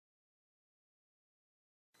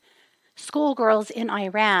Schoolgirls in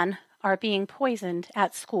Iran are being poisoned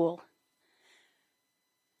at school.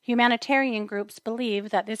 Humanitarian groups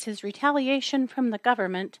believe that this is retaliation from the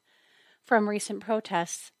government from recent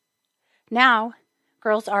protests. Now,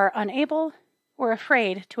 girls are unable or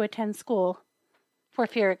afraid to attend school for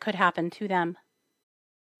fear it could happen to them.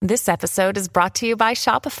 This episode is brought to you by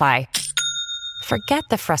Shopify. Forget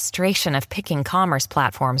the frustration of picking commerce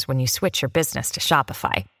platforms when you switch your business to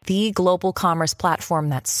Shopify, the global commerce platform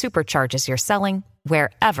that supercharges your selling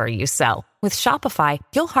wherever you sell. With Shopify,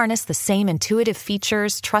 you'll harness the same intuitive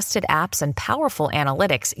features, trusted apps, and powerful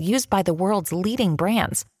analytics used by the world's leading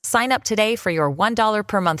brands. Sign up today for your $1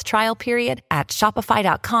 per month trial period at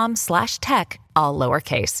shopify.com/tech, all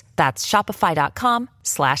lowercase. That's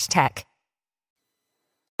shopify.com/tech.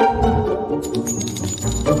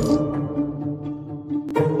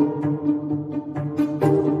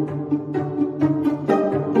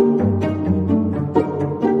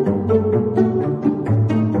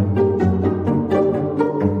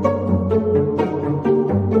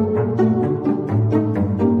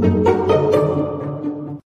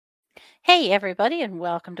 Hey, everybody, and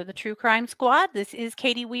welcome to the True Crime Squad. This is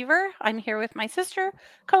Katie Weaver. I'm here with my sister,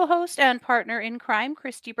 co-host, and partner in crime,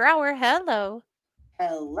 Christy Brower. Hello.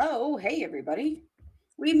 Hello. Hey, everybody.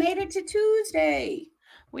 We made it to Tuesday.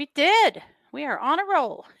 We did. We are on a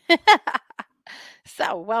roll.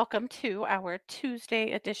 So, welcome to our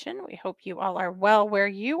Tuesday edition. We hope you all are well where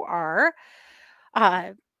you are.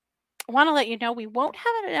 I want to let you know we won't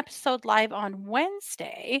have an episode live on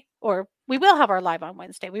Wednesday, or we will have our live on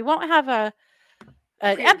Wednesday. We won't have an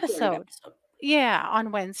episode. Yeah,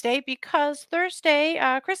 on Wednesday because Thursday,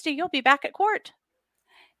 Christy, you'll be back at court.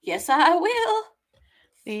 Yes, I will.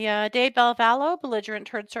 The Daybell Vallow Belligerent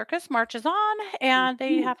Turd Circus marches on, and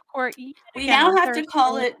they have court. We now have to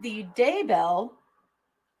call it the Daybell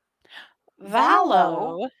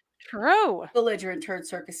Vallow. True. Belligerent Turd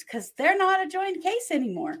Circus, because they're not a joint case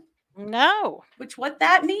anymore. No. Which what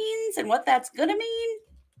that means and what that's gonna mean,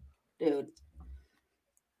 dude.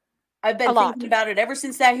 I've been thinking about it ever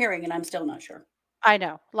since that hearing, and I'm still not sure. I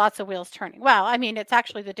know. Lots of wheels turning. Well, I mean, it's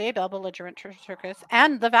actually the Daybell Belligerent Turd Circus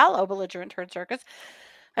and the Vallow Belligerent Turd Circus.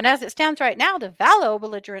 And as it stands right now, the Vallow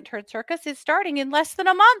Belligerent Turd Circus is starting in less than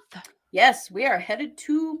a month. Yes, we are headed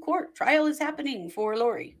to court. Trial is happening for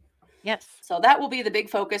Lori. Yes. So that will be the big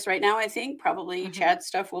focus right now, I think. Probably Chad's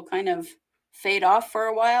stuff will kind of fade off for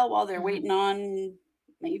a while they're waiting on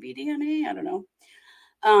maybe DNA. I don't know.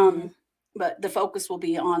 But the focus will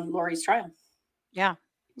be on Lori's trial. Yeah.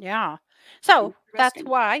 Yeah. So that's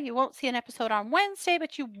why you won't see an episode on Wednesday,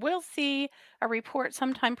 but you will see a report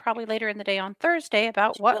sometime probably later in the day on Thursday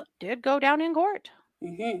about what did go down in court.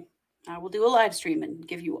 I will do a live stream and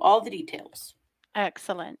give you all the details.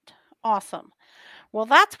 Excellent. Awesome. Well,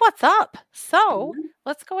 that's what's up. So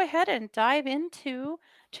let's go ahead and dive into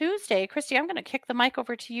Tuesday. Christy, I'm going to kick the mic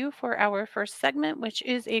over to you for our first segment, which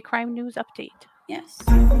is a crime news update. Yes.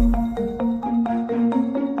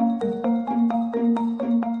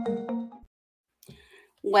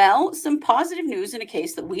 Well, some positive news in a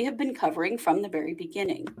case that we have been covering from the very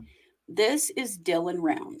beginning. This is Dylan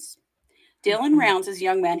Rounds. Dylan Rounds is a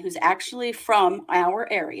young man who's actually from our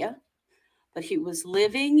area, but he was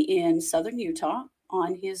living in southern Utah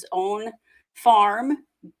on his own farm,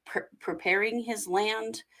 preparing his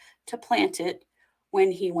land to plant it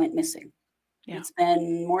when he went missing. Yeah. It's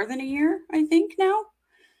been more than a year, I think now.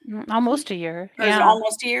 Almost a year.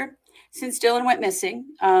 Almost a year since Dylan went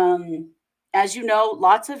missing. As you know,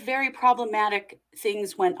 lots of very problematic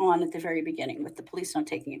things went on at the very beginning with the police not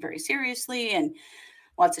taking it very seriously and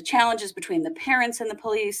lots of challenges between the parents and the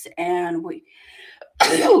police. And we,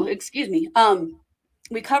 excuse me,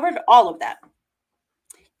 we covered all of that.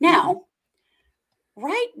 Now,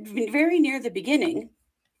 right very near the beginning,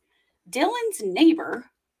 Dylan's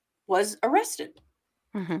neighbor was arrested.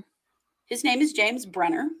 His name is James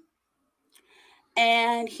Brenner.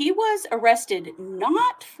 And he was arrested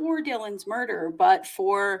not for Dylan's murder, but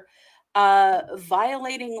for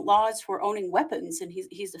violating laws for owning weapons. And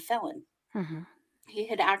he's a felon. He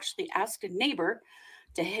had actually asked a neighbor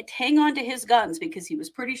to hang on to his guns because he was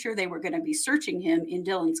pretty sure they were going to be searching him in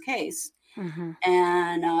Dylan's case.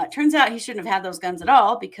 And it turns out he shouldn't have had those guns at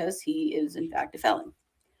all because he is, in fact, a felon.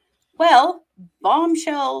 Well,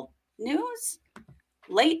 bombshell news,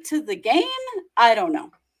 late to the game? I don't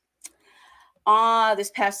know.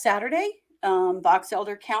 This past Saturday, Box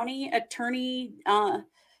Elder County Attorney,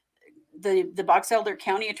 the Box Elder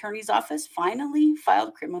County Attorney's Office finally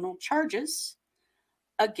filed criminal charges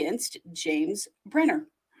against James Brenner.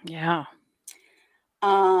 Yeah.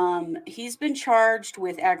 He's been charged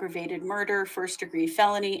with aggravated murder, first-degree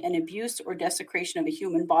felony, and abuse or desecration of a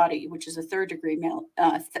human body, which is a third-degree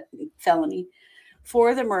felony,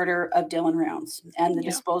 for the murder of Dylan Rounds and the Yeah.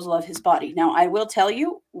 disposal of his body. Now, I will tell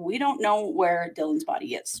you, we don't know where Dylan's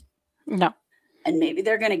body is. No. And maybe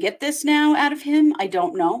they're going to get this now out of him. I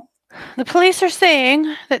don't know. The police are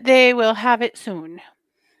saying that they will have it soon.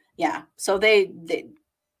 Yeah. So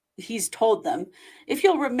he's told them. If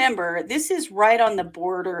you'll remember, this is right on the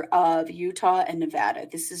border of Utah and Nevada.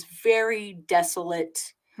 This is very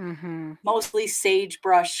desolate, mostly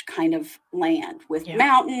sagebrush kind of land with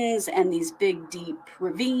mountains and these big, deep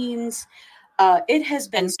ravines. It has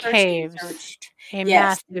been And searched and caves. searched. A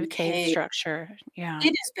Yes, massive cave structure. Yeah.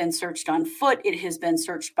 it has been searched on foot. It has been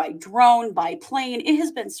searched by drone, by plane. It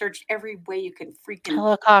has been searched every way you can freaking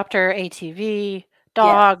Helicopter, ATV, yes,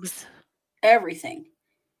 dogs. everything,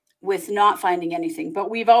 with not finding anything. But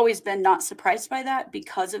we've always been not surprised by that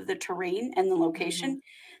because of the terrain and the location.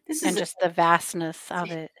 This And is just the vastness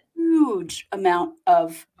of it. huge amount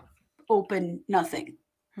of open nothing,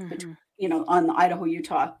 on the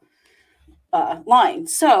Idaho-Utah line.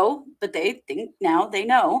 So, but they think now they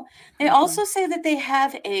know. They also say that they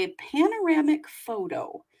have a panoramic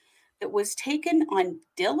photo that was taken on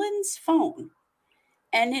Dylan's phone,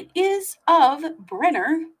 and it is of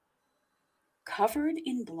Brenner covered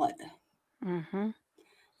in blood.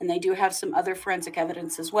 And they do have some other forensic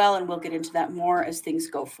evidence as well, and we'll get into that more as things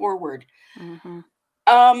go forward.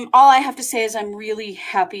 All I have to say is I'm really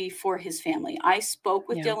happy for his family. I spoke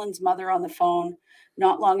with Dylan's mother on the phone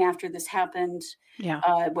not long after this happened,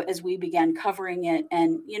 as we began covering it.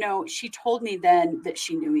 And, she told me then that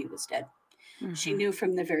she knew he was dead. She knew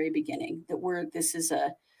from the very beginning that this is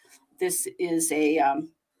a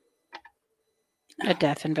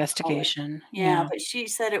death investigation. Yeah, but she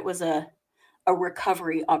said it was a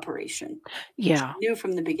recovery operation. Yeah. She knew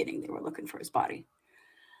from the beginning they were looking for his body.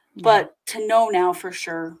 But to know now for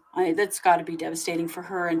sure, that's got to be devastating for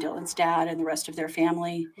her and Dylan's dad and the rest of their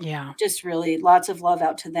family. Yeah. Just really lots of love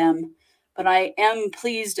out to them. But I am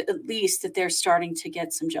pleased at least that they're starting to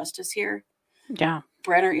get some justice here. Yeah.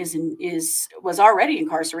 Brenner was already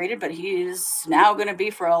incarcerated, but he is now going to be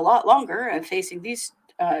for a lot longer facing these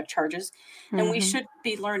charges. And we should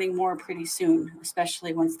be learning more pretty soon,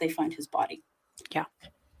 especially once they find his body. Yeah.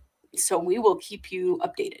 So we will keep you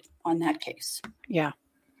updated on that case. Yeah.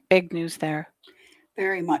 Big news there.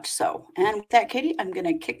 Very much so. And with that, Katie, I'm going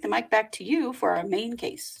to kick the mic back to you for our main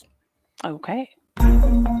case. Okay.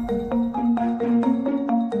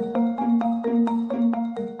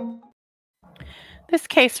 This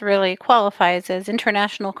case really qualifies as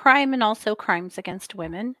international crime and also crimes against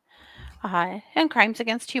women and crimes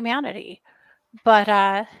against humanity. But,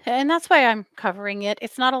 and that's why I'm covering it.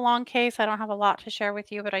 It's not a long case. I don't have a lot to share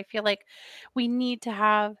with you, but I feel like we need to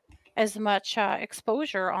have as much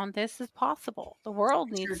exposure on this as possible. The world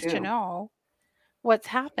needs to know what's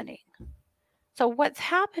happening. So what's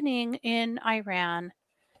happening in Iran,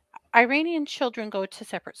 Iranian children go to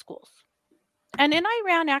separate schools. And in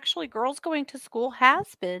Iran, actually, girls going to school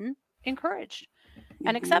has been encouraged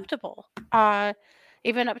and acceptable,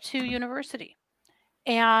 even up to university.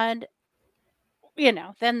 And,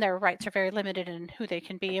 then their rights are very limited in who they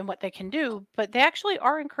can be and what they can do, but they actually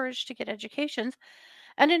are encouraged to get educations.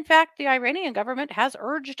 And in fact, the Iranian government has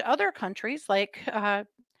urged other countries like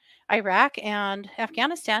Iraq and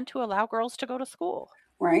Afghanistan to allow girls to go to school.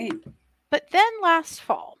 Right. But then last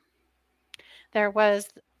fall, there was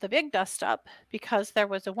the big dust up because there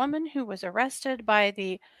was a woman who was arrested by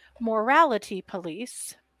the morality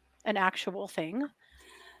police, an actual thing,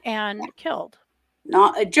 and killed.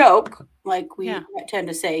 Not a joke, like we tend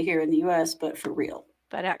to say here in the U.S., but for real.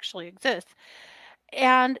 That actually exists.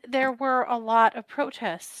 And there were a lot of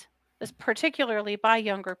protests, particularly by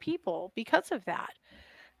younger people, because of that.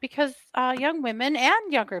 Because young women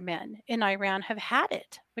and younger men in Iran have had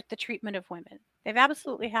it with the treatment of women. They've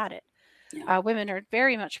absolutely had it. Yeah. Women are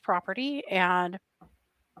very much property and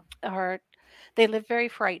they live very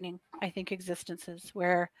frightening, I think, existences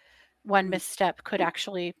where one misstep could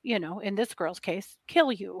actually, in this girl's case,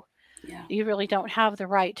 kill you. Yeah. You really don't have the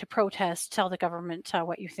right to protest, tell the government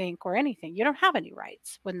what you think or anything. You don't have any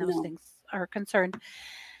rights when those things are concerned.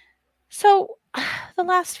 So the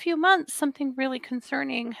last few months, something really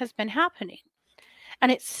concerning has been happening.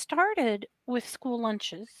 And it started with school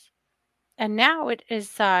lunches. And now it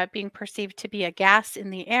is being perceived to be a gas in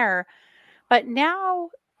the air. But now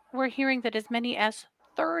we're hearing that as many as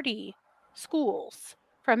 30 schools,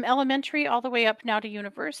 from elementary all the way up now to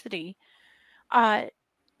university,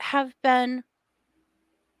 have been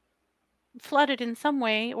flooded in some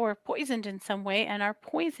way or poisoned in some way and are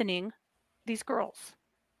poisoning these girls.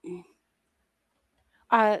 Mm.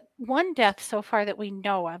 One death so far that we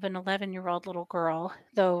know of, an 11-year-old little girl,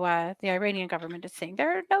 though the Iranian government is saying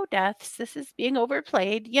there are no deaths. This is being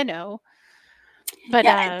overplayed, you know. But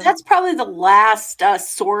Yeah, that's probably the last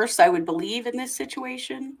source I would believe in this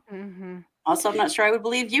situation. mhm, Also, I'm not sure I would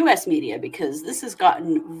believe U.S. media because this has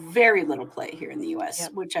gotten very little play here in the U.S.,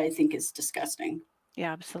 yep, which I think is disgusting.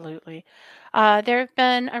 yeah, absolutely. There have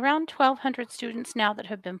been around 1,200 students now that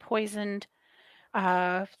have been poisoned.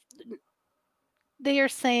 Uh, they are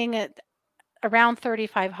saying around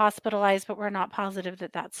 35 hospitalized, but we're not positive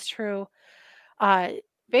that that's true. Uh,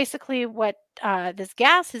 Basically, what this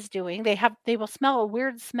gas is doing, they will smell a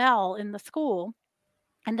weird smell in the school,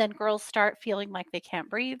 and then girls start feeling like they can't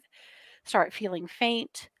breathe, start feeling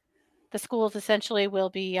faint. The schools essentially will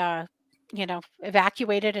be,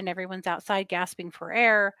 evacuated, and everyone's outside gasping for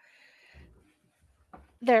air.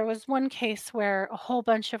 There was one case where a whole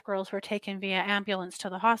bunch of girls were taken via ambulance to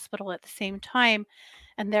the hospital at the same time,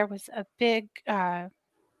 and there was a big kind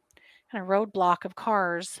of roadblock of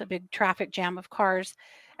cars, a big traffic jam of cars.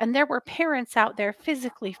 And there were parents out there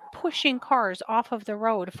physically pushing cars off of the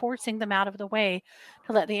road, forcing them out of the way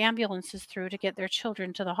to let the ambulances through to get their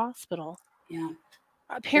children to the hospital. Yeah.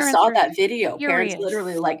 I Parents saw are that video. Parents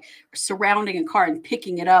literally furious. like surrounding a car and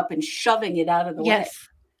picking it up and shoving it out of the way. Yes. It's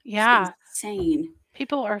Yeah. insane.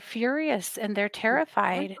 People are furious and they're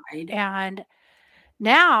terrified. Horrified. And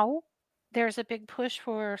now there's a big push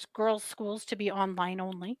for girls' schools to be online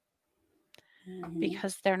only Mhm.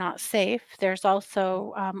 because they're not safe. There's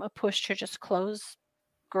also a push to just close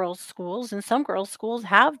girls' schools, and some girls' schools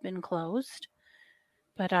have been closed.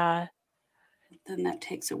 But Then that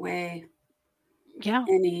takes away yeah,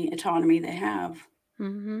 any autonomy they have.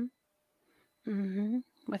 hmm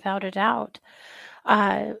without a doubt.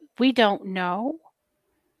 We don't know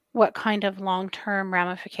what kind of long-term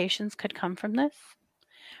ramifications could come from this.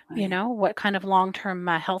 You Right. know, what kind of long-term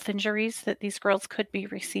health injuries that these girls could be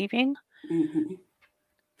receiving. Hmm.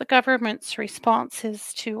 The government's response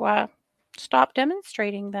is to stop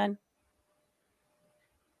demonstrating. Then,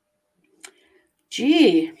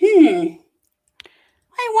 Gee,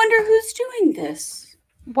 I wonder who's doing this.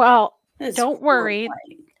 well, That's don't worry,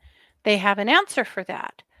 horrifying. they have an answer for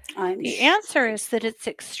that. I'm The sure answer they is that do. it's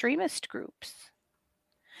extremist groups.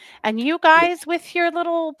 And you Yeah. guys, with your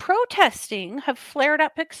little protesting, have flared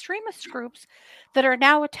up extremist groups that are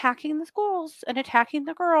now attacking the schools and attacking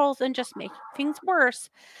the girls and just making things worse.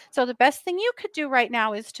 So, the best thing you could do right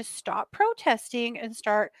now is to stop protesting and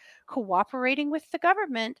start cooperating with the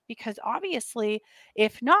government because obviously,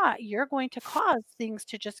 if not, you're going to cause things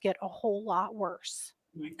to just get a whole lot worse.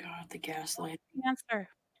 Oh my God, the gaslight The answer.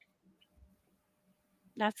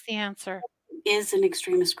 That's the answer. is an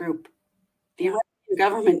extremist group. The Yeah. Iranian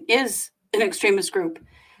government is an extremist group.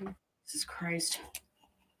 Mhm. Jesus Christ.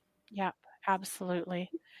 Yep. Absolutely.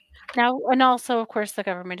 Now, and also, of course, the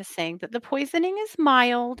government is saying that the poisoning is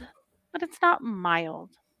mild, but it's not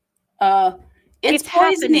mild. Uh, it's It's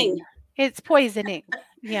happening. poisoning. It's poisoning.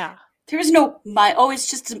 Yeah. There's no my. Oh, it's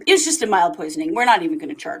just a mild poisoning. We're not even going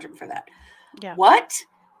to charge him for that. Yeah. What?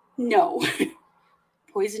 No.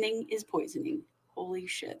 Poisoning is poisoning. Holy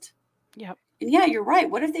shit. Yep. And yeah, you're right.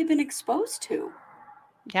 What have they been exposed to?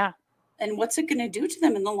 Yeah. And what's it going to do to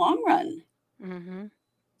them in the long run? Mhm.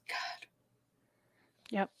 God.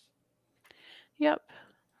 Yep. Yep.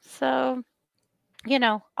 So,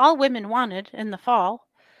 all women wanted in the fall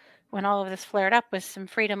when all of this flared up was some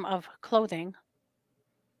freedom of clothing.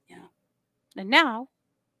 Yeah. And now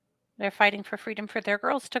they're fighting for freedom for their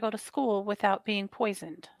girls to go to school without being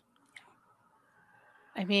poisoned.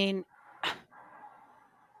 I mean,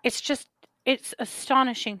 it's just it's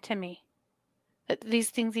astonishing to me that these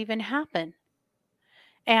things even happen.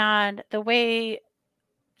 And the way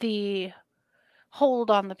the hold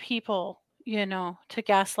on the people, to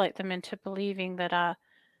gaslight them into believing that,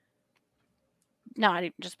 not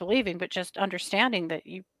even just believing, but just understanding that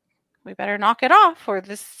we better knock it off or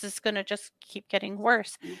this is going to just keep getting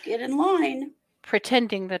worse. You get in line.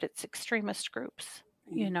 Pretending that it's extremist groups,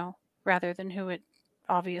 Mm. rather than who it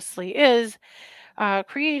obviously is,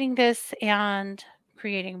 creating this and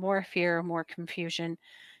creating more fear, more confusion,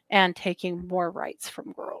 and taking more rights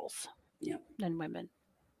from girls Yeah. than women.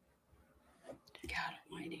 God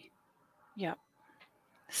almighty. Yep.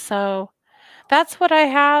 So that's what I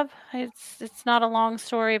have. It's not a long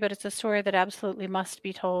story, but it's a story that absolutely must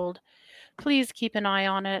be told. Please keep an eye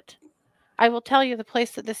on it. I will tell you the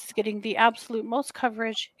place that this is getting the absolute most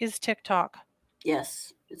coverage is TikTok.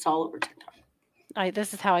 Yes. It's all over TikTok.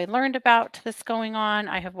 This is how I learned about this going on.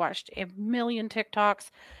 I have watched a million TikToks,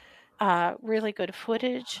 really good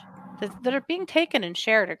footage. that are being taken and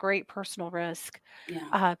shared at great personal risk.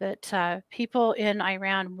 Yeah, But people in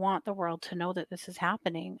Iran want the world to know that this is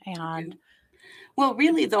happening I and do. Well,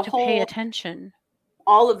 really, the to pay whole, attention.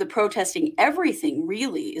 all of the protesting, everything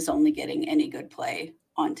really is only getting any good play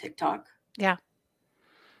on TikTok. Yeah.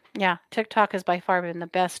 Yeah, TikTok has by far been the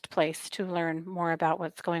best place to learn more about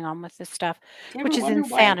what's going on with this stuff, Do you ever which is wonder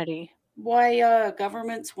insanity. why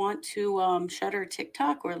governments want to shutter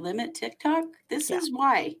TikTok or limit TikTok? This Yeah. is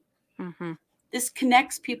why. Mhm. This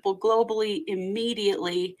connects people globally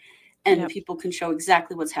immediately, and Yep. people can show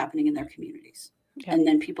exactly what's happening in their communities. Yep. And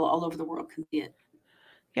then people all over the world can see it.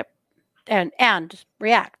 Yep. And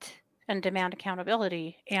react and demand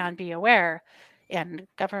accountability and be aware. And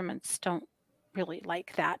governments don't really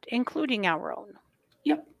like that, including our own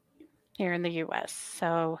Yep. here in the US.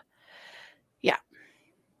 So, yeah.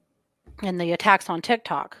 And the attacks on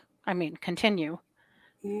TikTok, I mean, continue.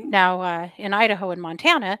 Mhm. Now, in Idaho and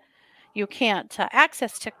Montana, you can't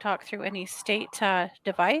access TikTok through any state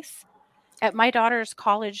device. At my daughter's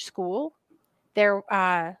college school, their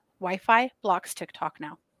Wi-Fi blocks TikTok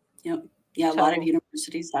now. Yep. Yeah, a lot of So,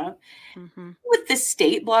 universities have. mhm, With the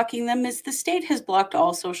state blocking them, is the state has blocked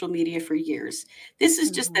all social media for years. This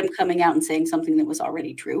is just mhm, them coming out and saying something that was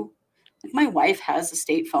already true. Like, my wife has a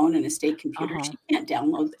state phone and a state computer. uh-huh, She can't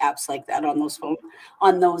download apps like that on those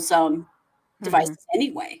mhm, devices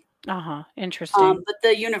anyway. uh-huh. Interesting. But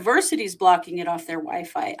the university's blocking it off their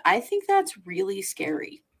Wi-Fi. I think that's really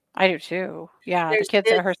scary. I do too. Yeah, the There's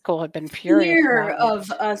kids at this her school had been furious fear about it.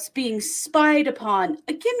 of us being spied upon.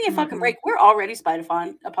 Give me a fucking Mhm. break. We're already spied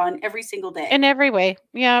upon every single day. In every way.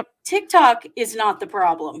 Yep. TikTok is not the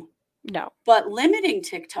problem, No. but limiting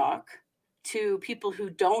TikTok to people who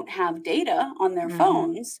don't have data on their Mhm,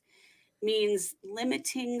 phones means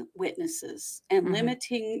limiting witnesses and mhm,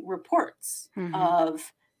 limiting reports mhm.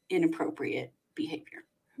 of inappropriate behavior.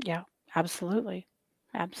 Yeah, absolutely.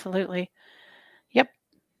 Absolutely. Yep.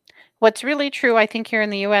 What's really true, I think, here in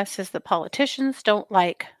the US is that politicians don't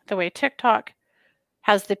like the way TikTok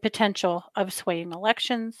has the potential of swaying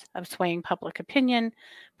elections, of swaying public opinion,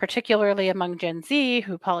 particularly among Gen Z,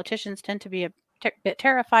 who politicians tend to be a bit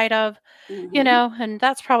terrified of, Hmm. and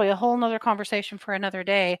that's probably a whole nother conversation for another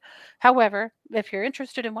day. However, if you're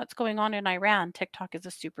interested in what's going on in Iran, TikTok is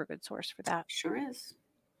a super good source for that. Sure is.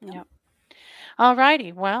 Yep. Yep. All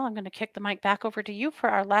righty. Well, I'm going to kick the mic back over to you for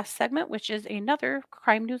our last segment, which is another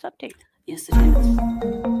crime news update. Yes, it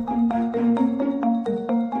is.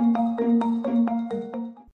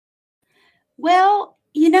 Well,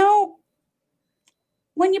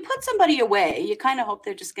 when you put somebody away, you kind of hope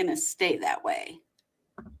they're just going to stay that way.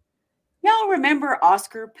 Y'all remember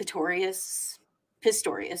Oscar Pistorius,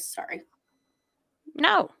 sorry.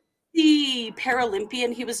 No. The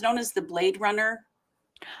Paralympian, he was known as the Blade Runner.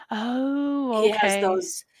 Oh, He has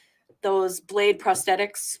okay. those blade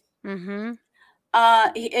prosthetics. Mm-hmm.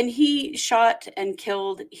 And he shot and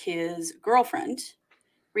killed his girlfriend,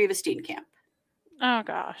 Reva Steenkamp. Oh,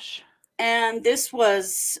 gosh. And this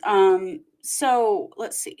was so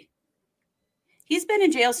let's see. He's been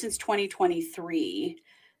in jail since 2023.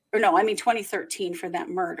 Or no, I mean 2013 for that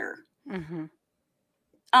murder. Mm-hmm.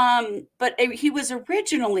 But he was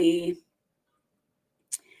originally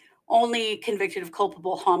only convicted of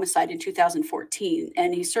culpable homicide in 2014,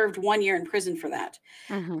 and he served 1 year in prison for that.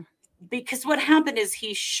 Mm-hmm. Because what happened is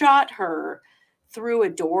he shot her through a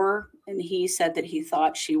door, and he said that he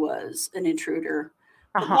thought she was an intruder.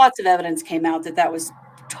 But Uh-huh. lots of evidence came out that that was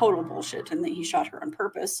total bullshit and that he shot her on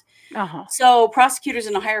purpose. Uh-huh. So prosecutors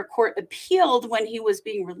in a higher court appealed when he was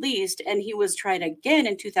being released, and he was tried again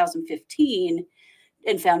in 2015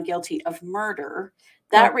 and found guilty of murder.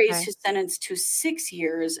 That raised Okay. his sentence to 6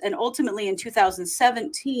 years. And ultimately in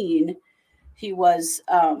 2017, he was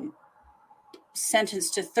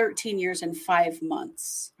sentenced to 13 years and 5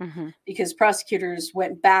 months Mm-hmm. because prosecutors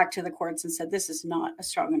went back to the courts and said, this is not a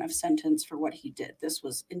strong enough sentence for what he did. This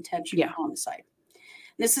was intentional Yeah. homicide.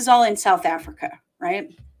 This is all in South Africa, right?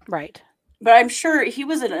 Right. But I'm sure he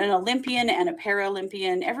was an Olympian and a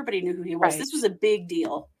Paralympian. Everybody knew who he was. Right. This was a big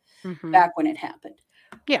deal Mm-hmm. back when it happened.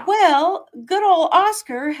 Yeah. Well, good old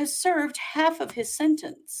Oscar has served half of his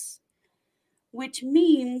sentence, which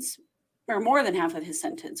means, or more than half of his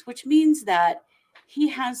sentence, which means that he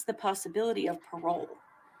has the possibility of parole.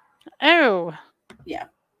 Oh. Yeah.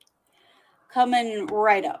 Coming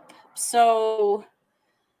right up. So,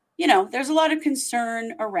 there's a lot of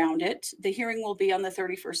concern around it. The hearing will be on the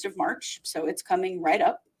 31st of March, so it's coming right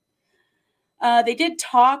up. They did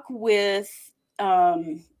talk with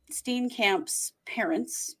Steenkamp's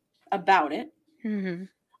parents about it. Mm-hmm.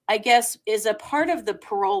 I guess, is a part of the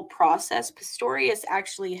parole process. Pistorius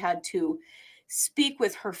actually had to speak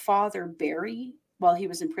with her father, Barry, while he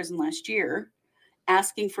was in prison last year,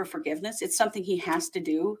 asking for forgiveness. It's something he has to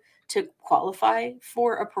do to qualify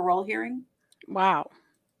for a parole hearing, Wow.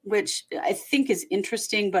 which I think is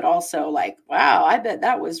interesting, but also like, wow, I bet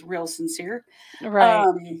that was real sincere.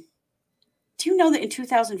 Right. Do you know that in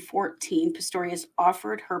 2014, Pistorius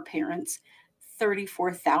offered her parents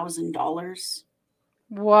 $34,000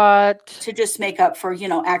 What? to just make up for,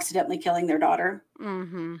 accidentally killing their daughter?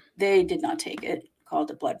 Mm-hmm. They did not take it,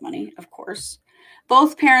 called it blood money, of course.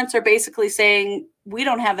 Both parents are basically saying, we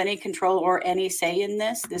don't have any control or any say in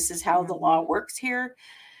this. This is how the law works here.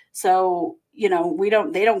 So, they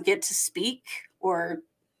don't get to speak or,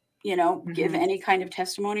 give any kind of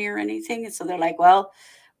testimony or anything. And so they're like, well,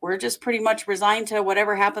 we're just pretty much resigned to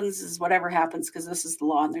whatever happens is whatever happens because this is the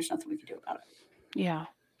law and there's nothing we can do about it. Yeah.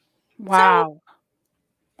 So Wow.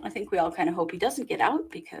 I think we all kind of hope he doesn't get out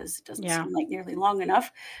because it doesn't Yeah. seem like nearly long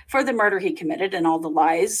enough for the murder he committed and all the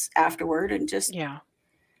lies afterward. And just, Yeah.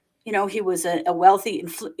 he was a wealthy,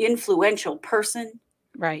 influential person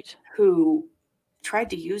Right. who tried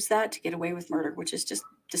to use that to get away with murder, which is just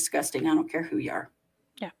disgusting. I don't care who you are.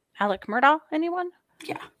 Yeah. Alec Murdaugh, anyone?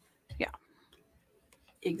 Yeah. Yeah.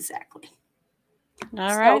 Exactly. All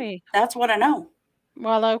So righty. that's what I know.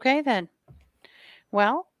 Well, okay then.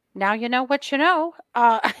 Well, now you know what you know.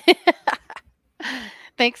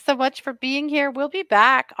 Thanks so much for being here. We'll be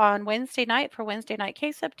back on Wednesday night for Wednesday night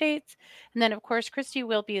case updates. And then, of course, Christy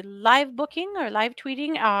will be live booking or live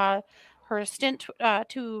tweeting her stint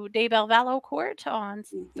to Daybell Vallow Court on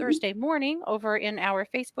Thursday morning over in our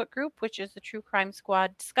Facebook group, which is the True Crime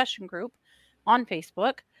Squad discussion group on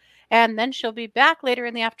Facebook. And then she'll be back later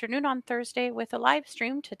in the afternoon on Thursday with a live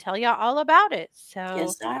stream to tell you all about it. So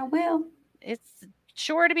Yes, I will. it's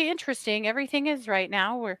sure to be interesting. Everything is right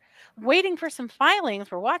now. We're waiting for some filings.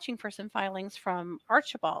 We're watching for some filings from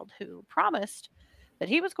Archibald, who promised that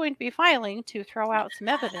he was going to be filing to throw out some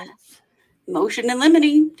evidence. Motion in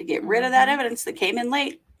limine to get rid of that evidence that came in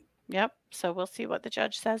late. Yep. So we'll see what the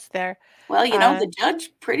judge says there. Well, the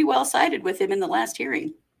judge pretty well sided with him in the last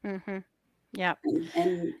hearing. Mm-hmm. Yep.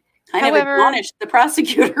 And kind of admonished the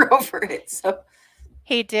prosecutor over it. So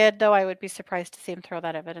he did, though I would be surprised to see him throw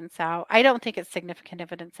that evidence out. I don't think it's significant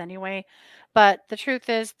evidence anyway. But the truth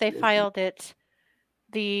is they filed it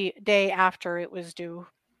the day after it was due.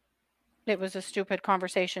 It was a stupid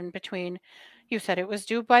conversation between, you said it was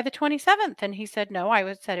due by the 27th. And he said, no,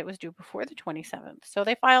 I said it was due before the 27th. So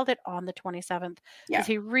they filed it on the 27th. Yeah. Is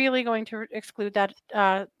he really going to exclude that?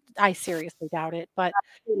 I seriously doubt it. But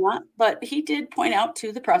not. But he did point out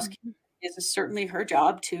to the prosecutor, it is certainly her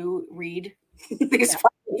job to read these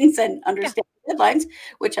findings and understand the deadlines,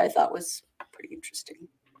 which I thought was pretty interesting.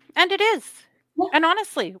 And it is. Yeah. And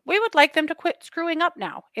honestly, we would like them to quit screwing up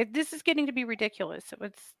now. This is getting to be ridiculous.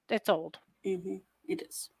 It's old. Mm-hmm. It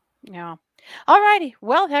is. Yeah. All righty.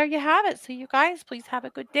 Well, there you have it. So you guys, please have a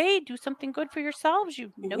good day. Do something good for yourselves.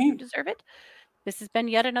 You know you deserve it. This has been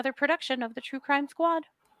yet another production of the True Crime Squad.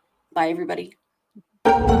 Bye, everybody.